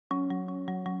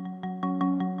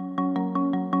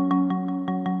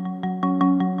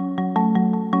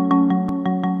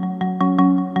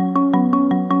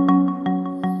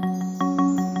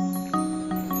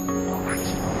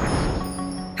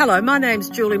Hello, my name's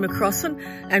Julie McCrossin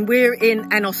and we're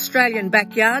in an Australian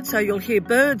backyard, so you'll hear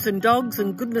birds and dogs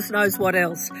and goodness knows what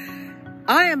else.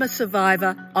 I am a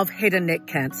survivor of head and neck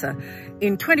cancer.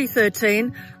 In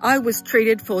 2013, I was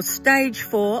treated for stage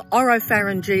 4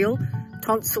 oropharyngeal,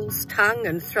 tonsils, tongue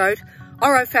and throat,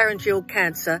 oropharyngeal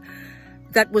cancer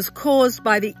that was caused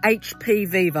by the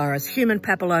HPV virus, human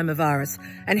papillomavirus.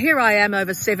 And here I am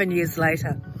over 7 years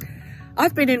later.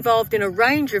 I've been involved in a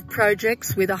range of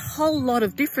projects with a whole lot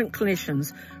of different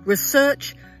clinicians,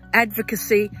 research,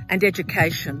 advocacy and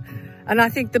education. And I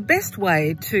think the best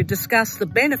way to discuss the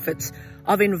benefits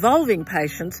of involving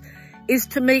patients is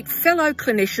to meet fellow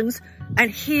clinicians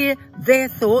and hear their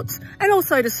thoughts and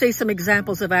also to see some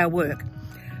examples of our work.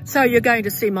 So you're going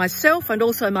to see myself and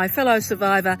also my fellow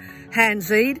survivor,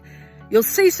 Hans Eid. You'll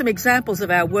see some examples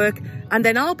of our work and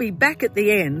then I'll be back at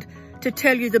the end to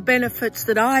tell you the benefits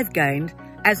that I've gained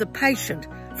as a patient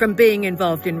from being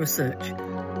involved in research.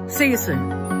 See you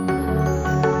soon.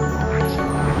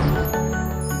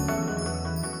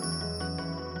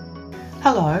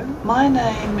 Hello, my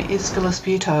name is Phyllis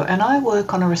Buto and I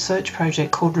work on a research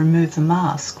project called Remove the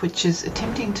Mask, which is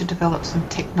attempting to develop some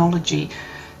technology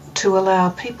to allow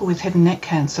people with head and neck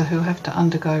cancer who have to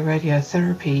undergo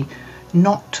radiotherapy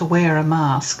not to wear a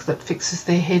mask that fixes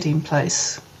their head in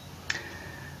place.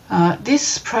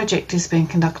 This project is being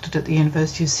conducted at the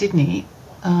University of Sydney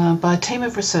by a team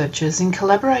of researchers in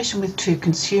collaboration with two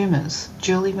consumers,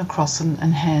 Julie McCrossin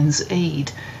and Hans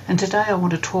Eid. And today I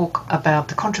want to talk about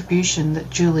the contribution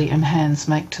that Julie and Hans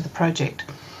make to the project.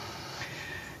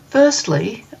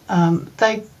 Firstly,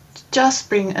 they just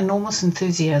bring enormous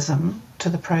enthusiasm to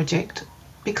the project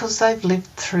because they've lived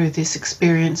through this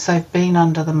experience. They've been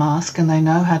under the mask and they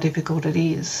know how difficult it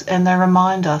is, and they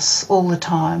remind us all the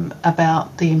time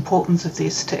about the importance of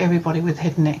this to everybody with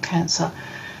head and neck cancer,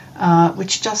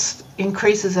 which just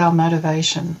increases our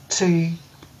motivation to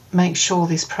make sure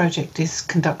this project is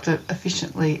conducted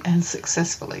efficiently and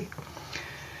successfully.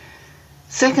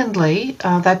 Secondly,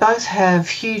 they both have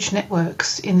huge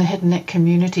networks in the head and neck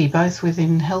community, both with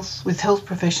health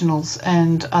professionals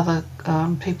and other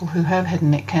people who have head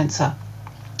and neck cancer.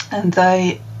 And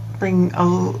they bring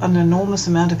an enormous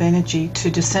amount of energy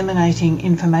to disseminating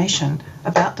information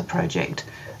about the project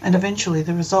and eventually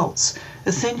the results.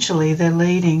 Essentially, they're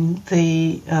leading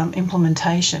the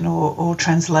implementation or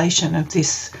translation of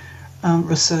this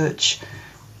research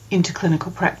into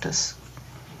clinical practice.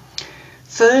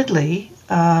 Thirdly,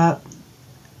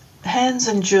 Hans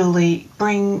and Julie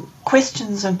bring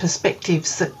questions and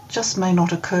perspectives that just may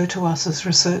not occur to us as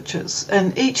researchers.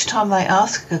 And each time they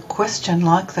ask a question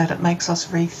like that, it makes us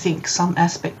rethink some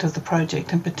aspect of the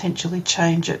project and potentially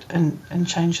change it and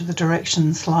change the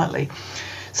direction slightly.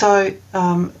 So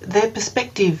their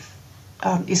perspective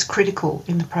is critical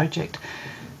in the project.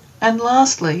 And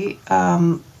lastly,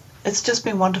 it's just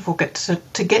been wonderful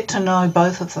to get to know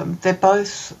both of them. They're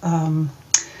both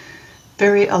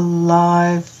very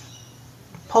alive,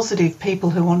 positive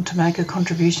people who want to make a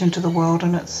contribution to the world,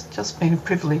 and it's just been a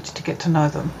privilege to get to know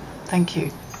them. Thank you.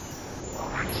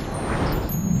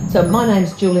 So my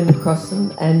name's Julie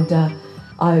McCrossin and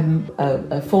I'm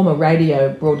a former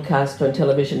radio broadcaster and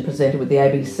television presenter with the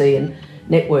ABC and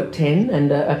Network 10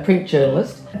 and a print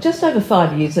journalist. Just over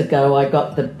 5 years ago I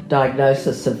got the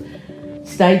diagnosis of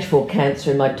stage 4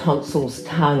 cancer in my tonsils,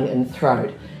 tongue and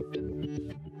throat.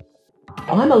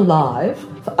 I'm alive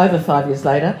for over 5 years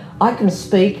later. I can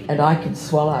speak and I can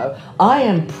swallow. I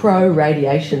am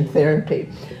pro-radiation therapy.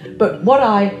 But what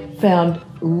I found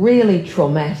really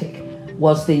traumatic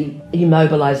was the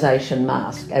immobilisation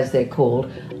mask, as they're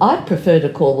called. I'd prefer to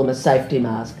call them a safety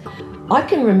mask. I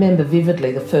can remember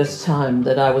vividly the first time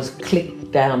that I was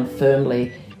clicked down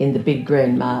firmly in the big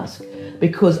green mask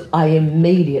because I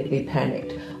immediately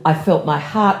panicked. I felt my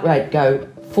heart rate go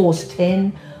force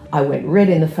 10. I went red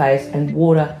in the face and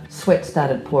sweat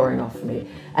started pouring off me.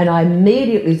 And I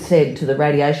immediately said to the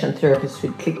radiation therapist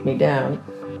who'd clicked me down,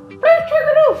 "Please take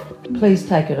it off. Please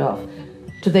take it off."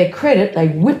 To their credit, they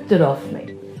whipped it off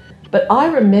me. But I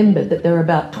remembered that there were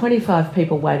about 25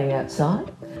 people waiting outside.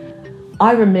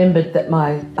 I remembered that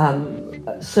my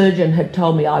surgeon had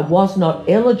told me I was not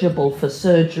eligible for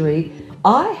surgery.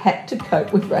 I had to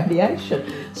cope with radiation.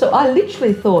 So I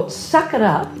literally thought, suck it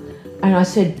up. And I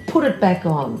said, put it back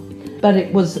on. But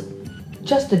it was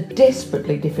just a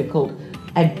desperately difficult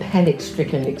and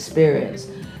panic-stricken experience.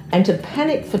 And to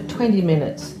panic for 20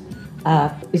 minutes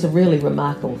is a really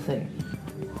remarkable thing.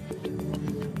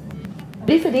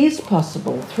 If it is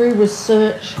possible, through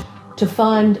research, to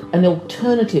find an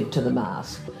alternative to the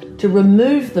mask, to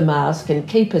remove the mask and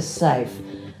keep us safe,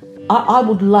 I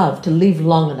would love to live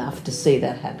long enough to see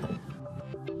that happen.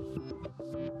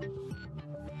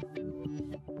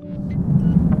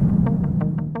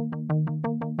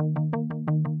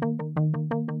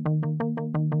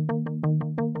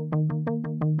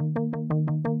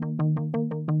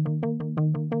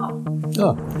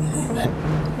 Oh,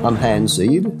 I'm Hans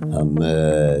Eid. I'm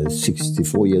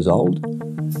 64 years old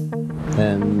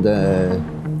and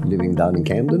living down in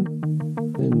Camden.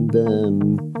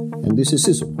 And this is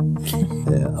Sissel.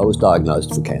 I was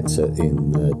diagnosed for cancer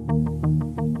in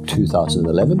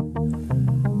 2011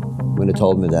 when they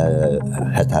told me that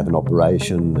I had to have an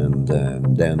operation and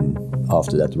then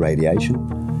after that radiation.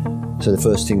 So the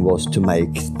first thing was to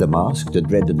make the mask, the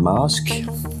dreaded mask,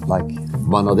 like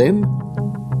one of them.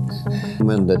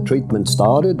 When the treatment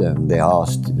started, they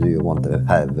asked, do you want to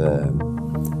have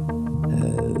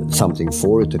something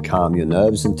for it to calm your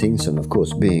nerves and things? And of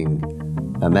course, being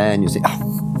a man, you think,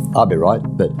 I'll be right.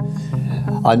 But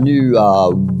I knew I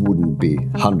wouldn't be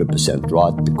 100%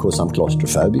 right because I'm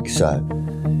claustrophobic. So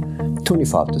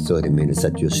 25 to 30 minutes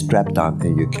that you're strapped down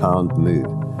and you can't move.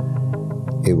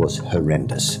 It was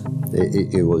horrendous.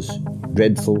 It was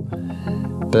dreadful.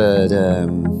 But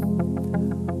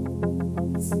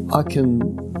I can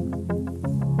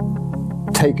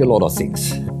take a lot of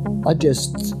things. I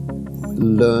just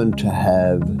learned to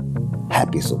have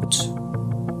happy thoughts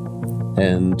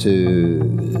and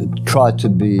to try to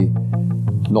be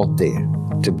not there,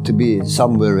 to be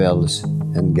somewhere else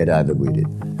and get over with it.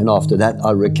 And after that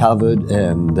I recovered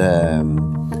and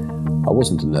I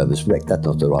wasn't a nervous wreck, that's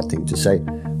not the right thing to say,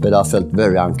 but I felt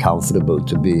very uncomfortable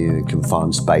to be in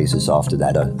confined spaces after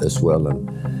that as well. And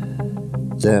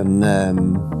then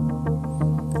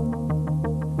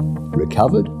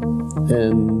recovered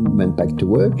and went back to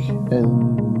work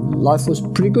and life was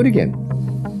pretty good again.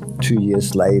 2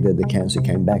 years later the cancer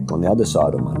came back on the other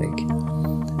side of my neck.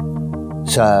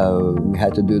 So we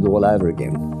had to do it all over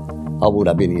again. I would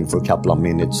have been in for a couple of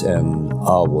minutes and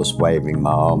I was waving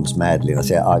my arms madly and I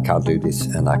said, I can't do this,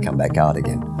 and I come back out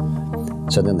again.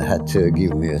 So then they had to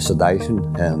give me a sedation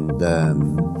and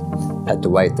had to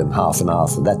wait them half an hour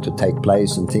for that to take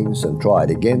place and things and try it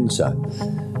again. So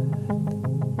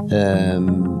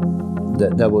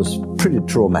that was pretty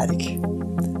traumatic.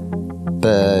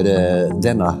 But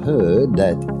then I heard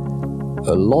that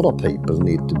a lot of people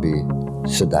need to be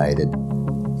sedated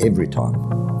every time.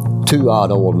 2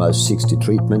 out of almost 60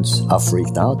 treatments, I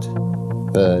freaked out,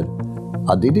 but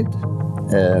I did it,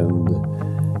 and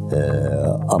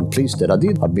I'm pleased that I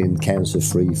did. I've been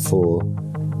cancer-free for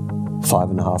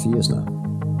 5.5 years now.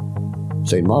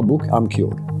 So in my book, I'm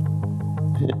cured.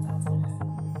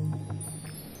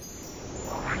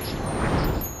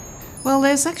 Well,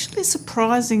 there's actually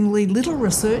surprisingly little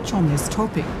research on this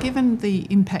topic, given the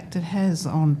impact it has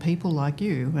on people like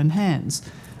you and Hans.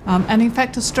 And in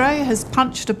fact, Australia has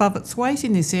punched above its weight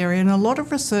in this area, and a lot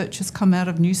of research has come out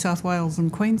of New South Wales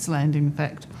and Queensland, in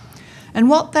fact. And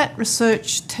what that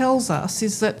research tells us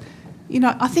is that, you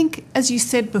know, I think, as you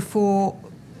said before,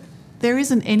 there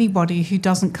isn't anybody who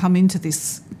doesn't come into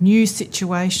this new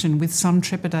situation with some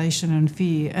trepidation and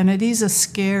fear, and it is a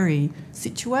scary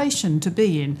situation to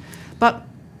be in. But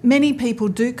many people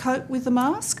do cope with the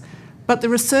mask, but the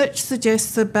research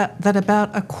suggests that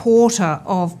about a quarter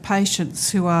of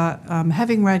patients who are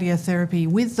having radiotherapy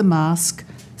with the mask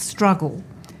struggle,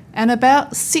 and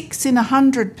about 6 in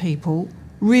 100 people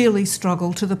really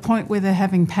struggle to the point where they're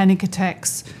having panic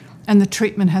attacks and the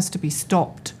treatment has to be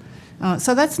stopped.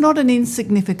 So that's not an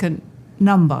insignificant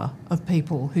number of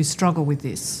people who struggle with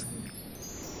this.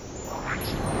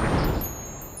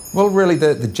 Well, really,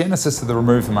 the genesis of the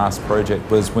Remove the Mask project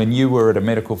was when you were at a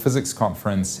medical physics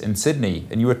conference in Sydney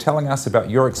and you were telling us about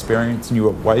your experience and you were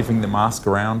waving the mask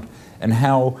around and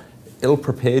how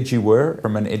ill-prepared you were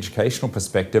from an educational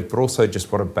perspective, but also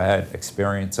just what a bad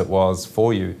experience it was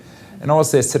for you. And I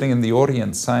was there sitting in the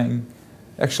audience saying,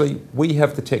 actually, we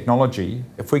have the technology.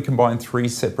 If we combine 3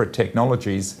 separate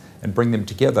technologies and bring them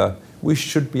together, we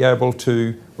should be able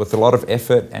to, with a lot of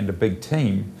effort and a big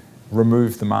team,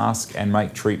 remove the mask and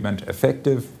make treatment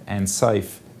effective and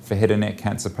safe for head and neck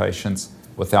cancer patients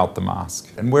without the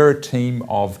mask. And we're a team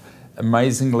of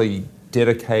amazingly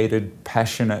dedicated,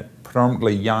 passionate,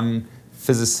 predominantly young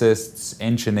physicists,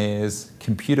 engineers,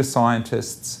 computer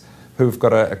scientists who've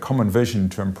got a common vision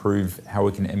to improve how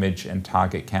we can image and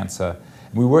target cancer.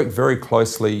 And we work very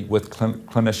closely with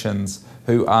clinicians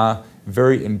who are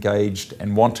very engaged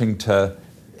and wanting to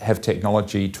have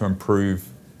technology to improve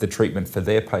the treatment for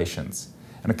their patients.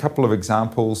 And a couple of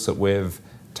examples that we've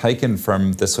taken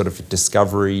from the sort of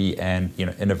discovery and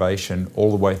innovation all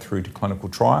the way through to clinical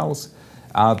trials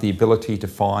are the ability to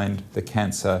find the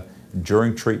cancer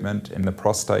during treatment in the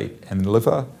prostate and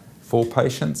liver for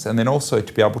patients, and then also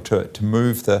to be able to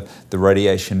move the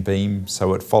radiation beam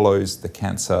so it follows the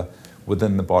cancer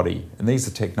within the body. And these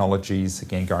are technologies,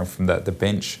 again, going from the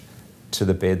bench to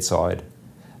the bedside.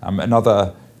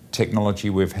 Another technology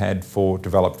we've had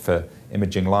developed for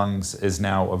imaging lungs is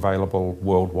now available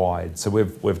worldwide. So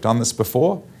we've done this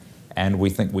before, and we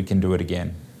think we can do it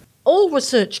again. All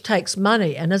research takes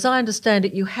money, and as I understand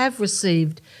it, you have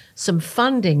received some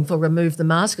funding for Remove the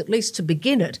Mask, at least to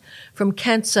begin it, from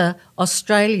Cancer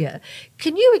Australia.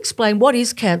 Can you explain what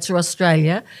is Cancer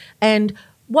Australia and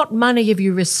what money have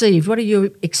you received? What are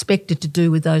you expected to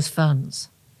do with those funds?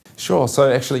 Sure.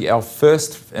 So actually our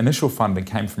first initial funding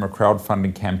came from a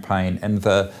crowdfunding campaign, and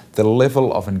the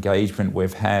level of engagement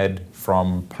we've had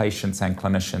from patients and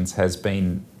clinicians has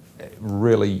been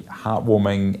really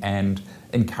heartwarming and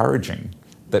encouraging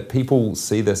that people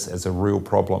see this as a real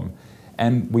problem.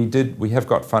 And we have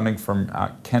got funding from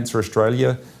Cancer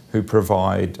Australia, who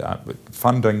provide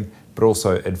funding but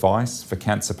also advice for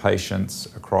cancer patients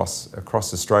across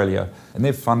Australia. And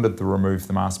they've funded the Remove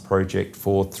the Mask project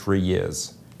for 3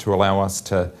 years to allow us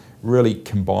to really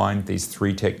combine these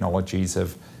 3 technologies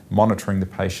of monitoring the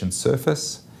patient's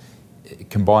surface,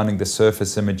 combining the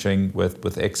surface imaging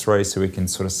with X-ray so we can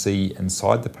sort of see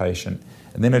inside the patient,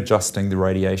 and then adjusting the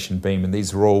radiation beam. And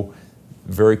these are all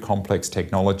very complex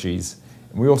technologies.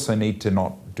 And we also need to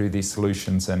not do these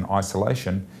solutions in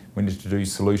isolation. We need to do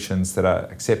solutions that are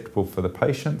acceptable for the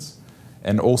patients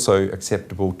and also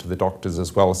acceptable to the doctors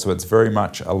as well. So it's very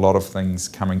much a lot of things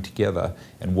coming together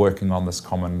and working on this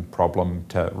common problem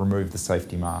to remove the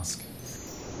safety mask.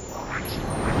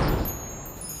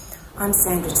 I'm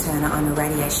Sandra Turner. I'm a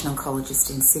radiation oncologist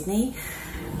in Sydney,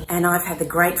 and I've had the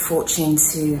great fortune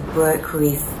to work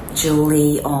with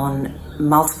Julie on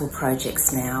multiple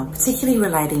projects now, particularly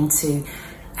relating to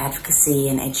advocacy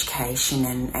and education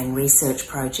and research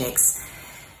projects.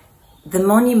 The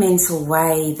monumental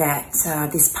way that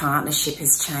this partnership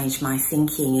has changed my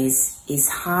thinking is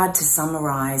hard to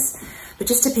summarise, but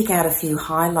just to pick out a few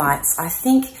highlights, I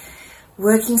think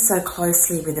working so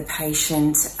closely with the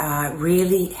patient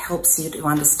really helps you to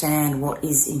understand what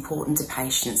is important to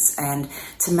patients and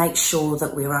to make sure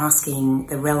that we're asking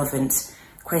the relevant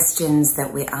questions,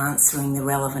 that we're answering the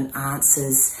relevant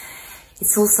answers.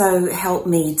 It's also helped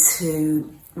me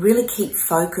to really keep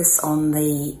focus on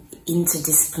the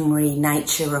interdisciplinary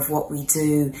nature of what we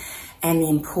do and the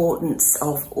importance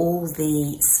of all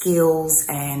the skills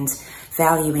and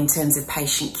value in terms of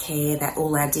patient care that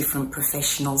all our different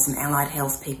professionals and allied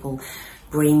health people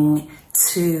bring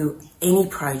to any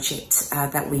project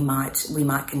that we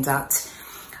might conduct.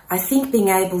 I think being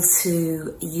able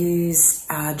to use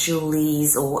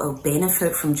Julie's or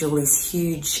benefit from Julie's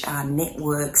huge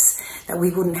networks that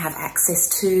we wouldn't have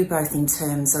access to, both in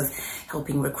terms of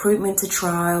helping recruitment to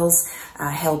trials,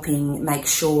 helping make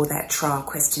sure that trial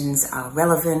questions are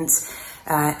relevant,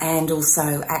 and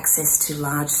also access to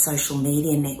large social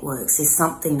media networks is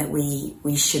something that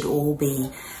we should all be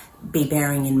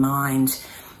bearing in mind.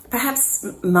 Perhaps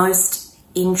most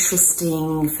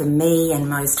interesting for me and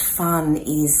most fun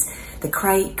is the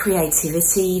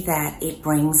creativity that it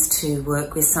brings to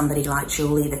work with somebody like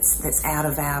Julie that's out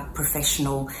of our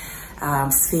professional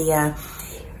sphere.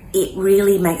 It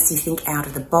really makes you think out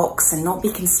of the box and not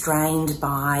be constrained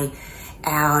by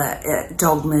our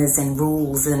dogmas and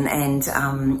rules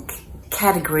and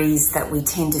categories that we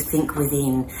tend to think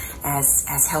within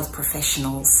as health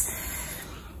professionals.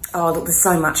 Oh, look, there's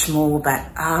so much more,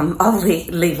 but I'll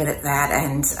leave it at that.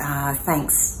 And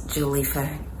thanks, Julie, for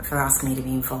asking me to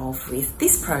be involved with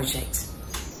this project.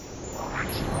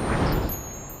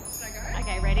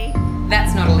 Okay, ready?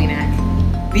 That's not a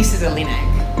Linac. This is a Linac.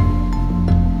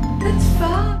 That's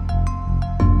fun.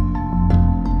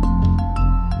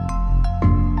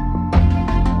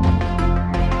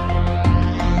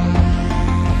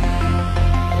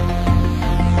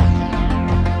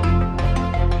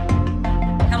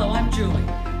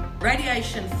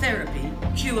 Radiation therapy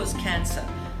cures cancer.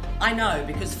 I know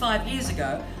because 5 years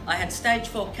ago I had stage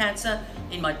 4 cancer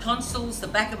in my tonsils, the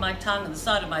back of my tongue and the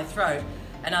side of my throat,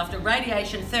 and after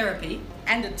radiation therapy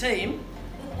and a team,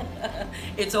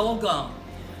 it's all gone.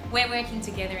 We're working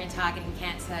together in targeting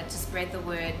cancer to spread the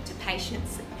word to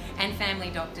patients and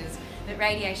family doctors that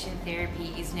radiation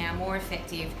therapy is now more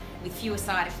effective with fewer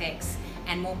side effects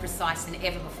and more precise than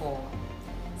ever before.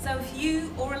 So if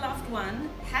you or a loved one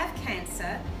have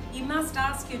cancer, you must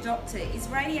ask your doctor, is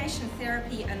radiation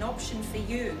therapy an option for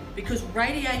you? Because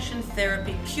radiation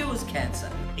therapy cures cancer.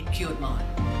 It cured mine.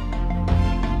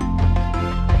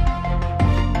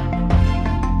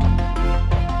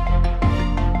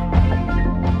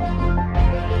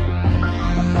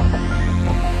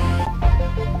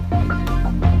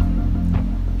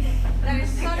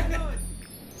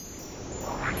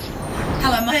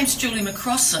 Hello, my name's Julie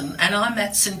McCrossin and I'm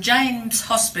at St James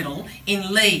Hospital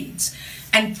in Leeds,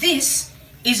 and this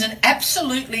is an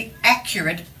absolutely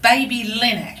accurate baby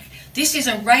Linac. This is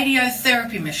a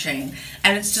radiotherapy machine,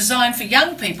 and it's designed for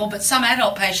young people, but some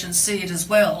adult patients see it as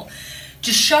well,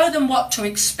 to show them what to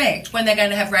expect when they're going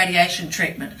to have radiation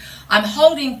treatment. I'm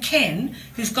holding Ken,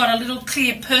 who's got a little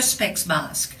clear Perspex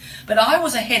mask, but I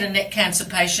was a head and neck cancer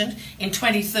patient in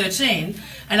 2013,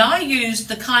 and I used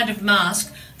the kind of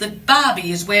mask that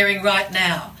Barbie is wearing right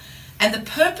now. And the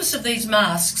purpose of these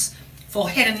masks for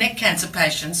head and neck cancer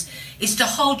patients is to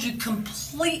hold you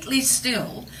completely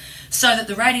still so that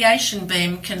the radiation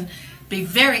beam can be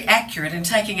very accurate in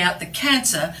taking out the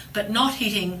cancer, but not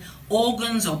hitting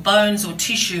organs or bones or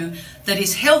tissue that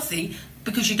is healthy,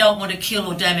 because you don't want to kill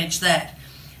or damage that.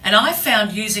 And I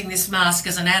found using this mask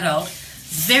as an adult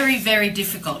very, very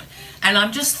difficult. And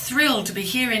I'm just thrilled to be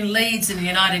here in Leeds in the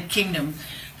United Kingdom,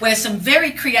 where some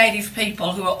very creative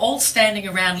people who are all standing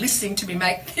around listening to me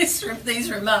make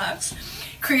these remarks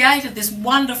created this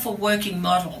wonderful working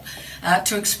model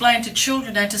to explain to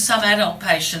children and to some adult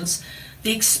patients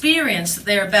the experience that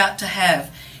they're about to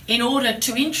have, in order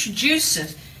to introduce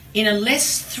it in a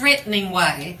less threatening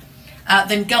way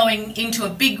than going into a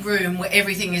big room where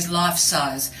everything is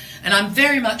life-size. And I'm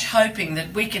very much hoping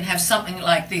that we can have something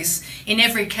like this in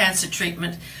every cancer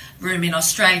treatment room in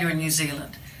Australia and New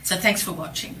Zealand. So thanks for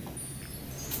watching.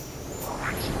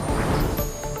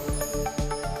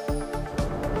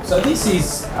 So this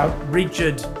is a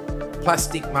rigid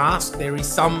plastic mask. There is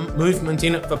some movement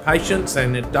in it for patients,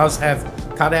 and it does have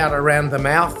cutout around the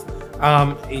mouth.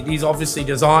 It is obviously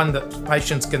designed that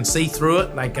patients can see through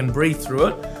it, they can breathe through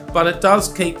it, but it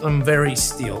does keep them very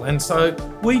still. And so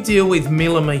we deal with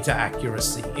millimetre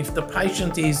accuracy. If the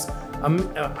patient is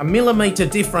a millimetre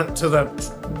different to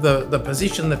the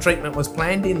position the treatment was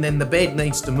planned in, then the bed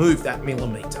needs to move that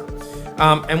millimetre.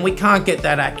 And we can't get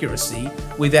that accuracy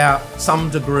without some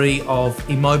degree of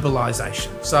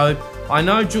immobilisation. So I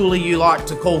know, Julie, you like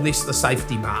to call this the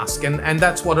safety mask, and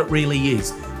that's what it really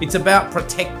is. It's about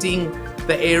protecting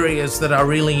the areas that are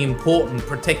really important,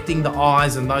 protecting the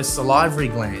eyes and those salivary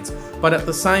glands, but at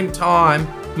the same time,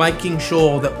 making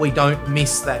sure that we don't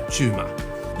miss that tumour.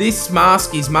 This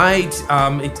mask is made,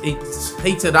 it's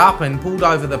heated up and pulled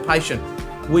over the patient.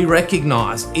 We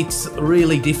recognise it's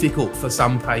really difficult for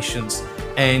some patients,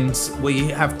 and we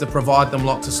have to provide them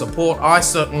lots of support. I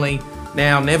certainly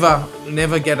now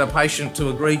never get a patient to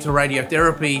agree to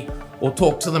radiotherapy or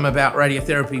talk to them about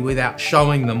radiotherapy without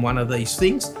showing them one of these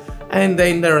things. And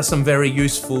then there are some very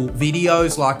useful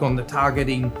videos, like on the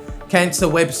Targeting Cancer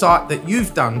website that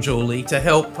you've done, Julie, to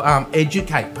help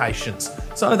educate patients,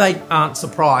 so they aren't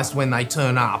surprised when they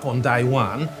turn up on day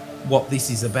one what this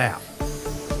is about.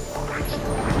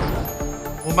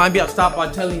 Well, maybe I'll start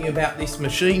by telling you about this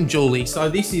machine, Julie. So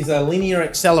this is a linear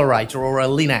accelerator, or a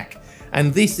Linac,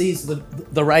 and this is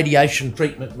the radiation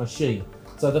treatment machine.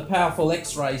 So the powerful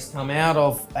X-rays come out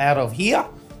of here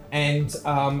and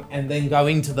then go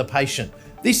into the patient.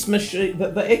 This machine,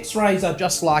 the X-rays are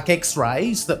just like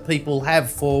X-rays that people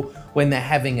have for when they're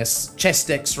having a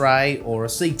chest X-ray or a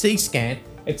CT scan,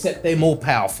 except they're more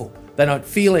powerful. They don't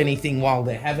feel anything while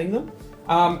they're having them.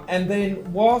 And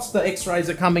then whilst the X-rays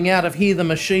are coming out of here, the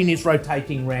machine is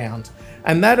rotating round.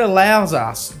 And that allows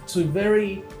us to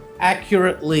very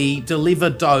accurately deliver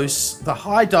the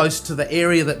high dose to the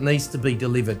area that needs to be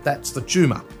delivered. That's the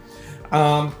tumour.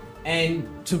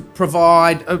 And to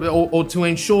provide or to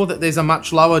ensure that there's a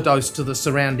much lower dose to the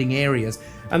surrounding areas.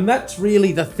 And that's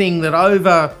really the thing that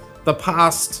over the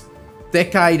past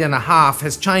decade and a half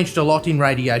has changed a lot in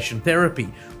radiation therapy,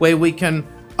 where we can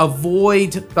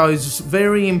avoid those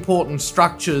very important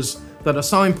structures that are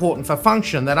so important for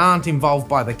function that aren't involved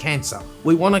by the cancer.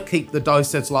 We want to keep the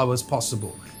dose as low as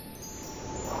possible.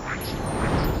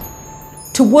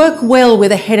 To work well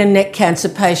with a head and neck cancer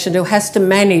patient who has to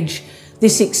manage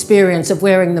this experience of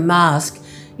wearing the mask,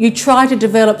 you try to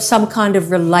develop some kind of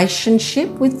relationship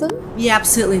with them? You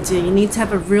absolutely do. You need to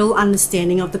have a real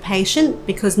understanding of the patient,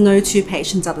 because no two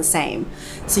patients are the same.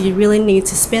 So you really need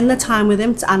to spend the time with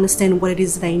them to understand what it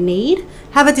is they need,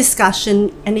 have a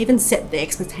discussion, and even set the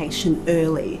expectation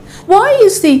early. Why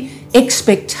is the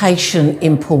expectation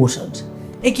important?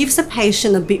 It gives the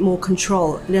patient a bit more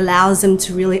control. It allows them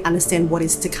to really understand what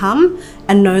is to come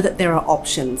and know that there are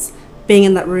options. Being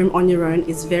in that room on your own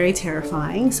is very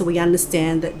terrifying, so we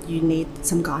understand that you need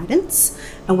some guidance,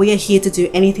 and we are here to do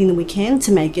anything that we can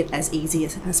to make it as easy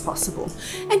as possible.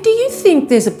 And do you think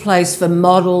there's a place for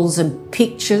models and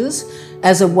pictures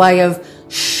as a way of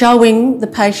showing the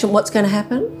patient what's going to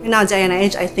happen? In our day and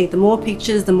age, I think the more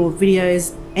pictures, the more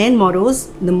videos and models,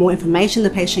 the more information the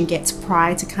patient gets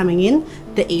prior to coming in,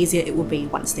 the easier it will be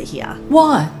once they're here.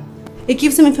 Why? It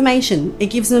gives them information. It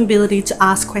gives them ability to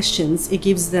ask questions. It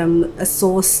gives them a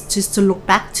source just to look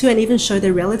back to and even show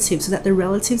their relatives so that their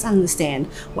relatives understand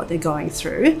what they're going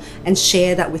through and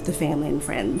share that with the family and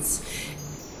friends.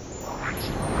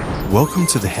 Welcome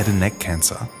to the Head and Neck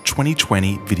Cancer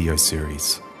 2020 video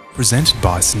series. Presented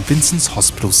by St Vincent's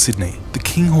Hospital Sydney, the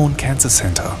Kinghorn Cancer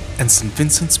Centre and St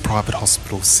Vincent's Private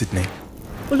Hospital Sydney.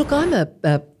 Well, look, I'm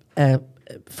a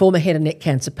former head and neck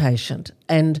cancer patient,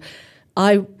 and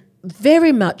I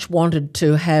very much wanted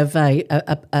to have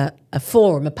a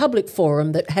forum, a public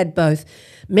forum that had both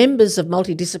members of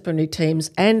multidisciplinary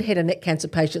teams and head and neck cancer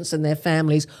patients and their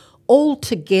families all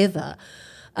together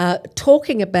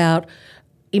talking about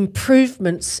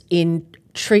improvements in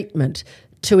treatment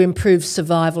to improve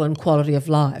survival and quality of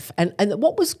life. And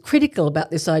what was critical about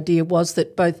this idea was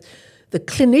that both the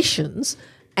clinicians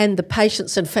and the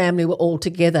patients and family were all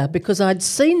together, because I'd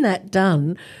seen that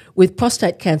done with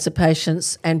prostate cancer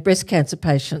patients and breast cancer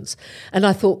patients. And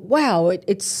I thought, wow,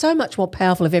 it's so much more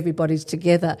powerful if everybody's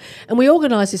together. And we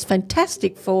organised this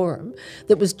fantastic forum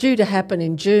that was due to happen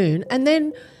in June, and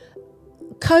then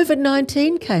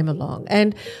COVID-19 came along,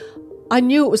 and I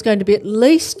knew it was going to be at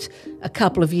least a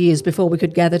couple of years before we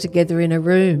could gather together in a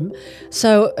room.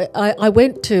 So I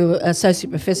went to Associate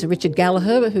Professor Richard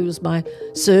Gallagher, who was my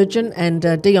surgeon, and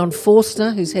Dion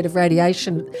Forstner, who's head of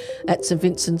radiation at St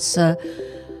Vincent's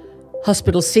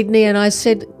Hospital Sydney, and I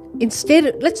said,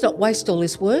 instead, let's not waste all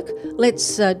this work.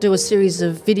 Let's do a series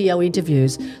of video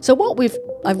interviews. So what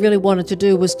I really wanted to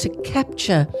do was to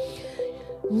capture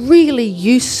really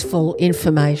useful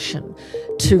information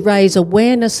to raise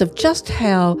awareness of just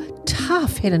how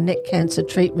tough head and neck cancer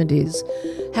treatment is,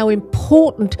 how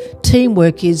important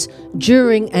teamwork is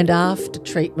during and after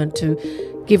treatment to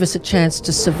give us a chance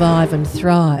to survive and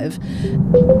thrive.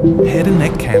 Head and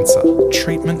neck cancer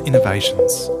treatment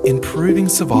innovations, improving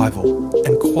survival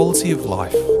and quality of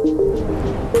life,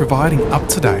 providing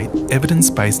up-to-date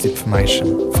evidence-based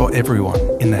information for everyone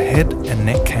in the head and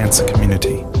neck cancer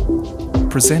community.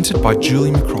 Presented by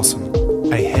Julie McCrossin,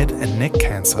 a head and neck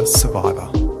cancer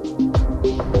survivor.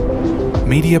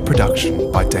 Media production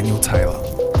by Daniel Taylor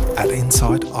at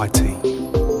Inside IT.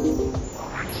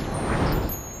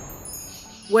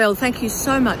 Well, thank you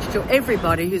so much to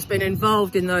everybody who's been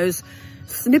involved in those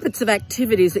snippets of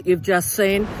activities that you've just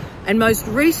seen, and most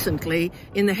recently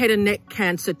in the Head and Neck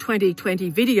Cancer 2020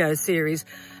 video series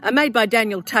made by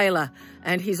Daniel Taylor,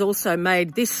 and he's also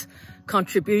made this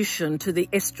contribution to the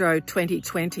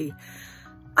ESTRO2020.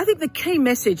 I think the key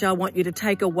message I want you to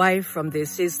take away from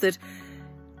this is that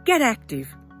get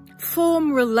active,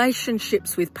 form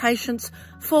relationships with patients,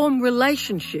 form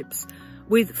relationships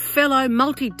with fellow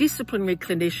multidisciplinary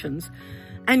clinicians,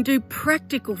 and do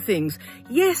practical things.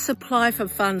 Yes, apply for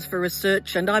funds for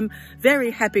research, and I'm very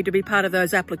happy to be part of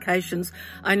those applications.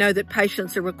 I know that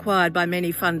patients are required by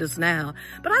many funders now,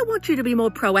 but I want you to be more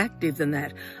proactive than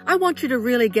that. I want you to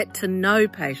really get to know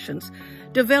patients,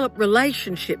 develop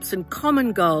relationships and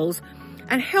common goals,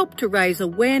 and help to raise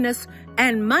awareness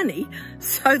and money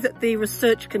so that the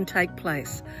research can take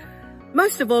place.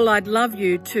 Most of all, I'd love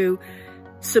you to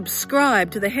subscribe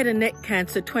to the Head and Neck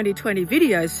Cancer 2020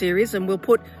 video series, and we'll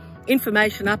put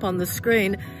information up on the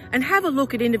screen, and have a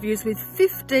look at interviews with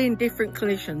 15 different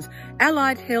clinicians,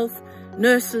 allied health,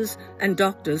 nurses and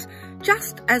doctors,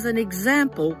 just as an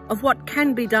example of what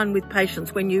can be done with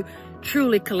patients when you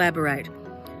truly collaborate.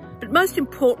 But most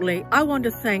importantly, I want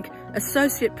to thank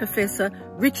Associate Professor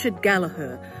Richard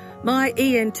Gallagher, my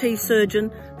ENT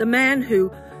surgeon, the man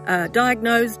who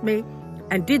diagnosed me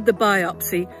and did the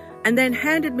biopsy, and then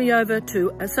handed me over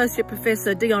to Associate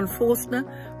Professor Dion Forstner,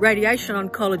 radiation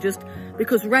oncologist,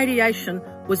 because radiation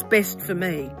was best for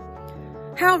me.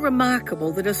 How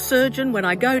remarkable that a surgeon, when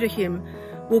I go to him,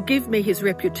 will give me his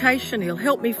reputation, he'll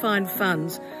help me find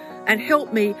funds, and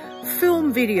help me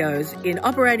film videos in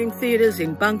operating theatres,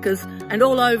 in bunkers, and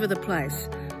all over the place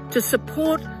to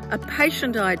support a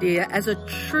patient idea as a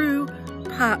true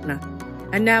partner.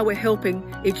 And now we're helping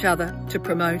each other to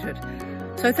promote it.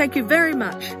 So thank you very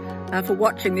much for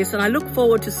watching this, and I look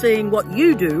forward to seeing what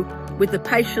you do with the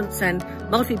patients and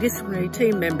multidisciplinary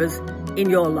team members in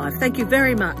your life. Thank you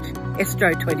very much,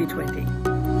 ESTRO 2020.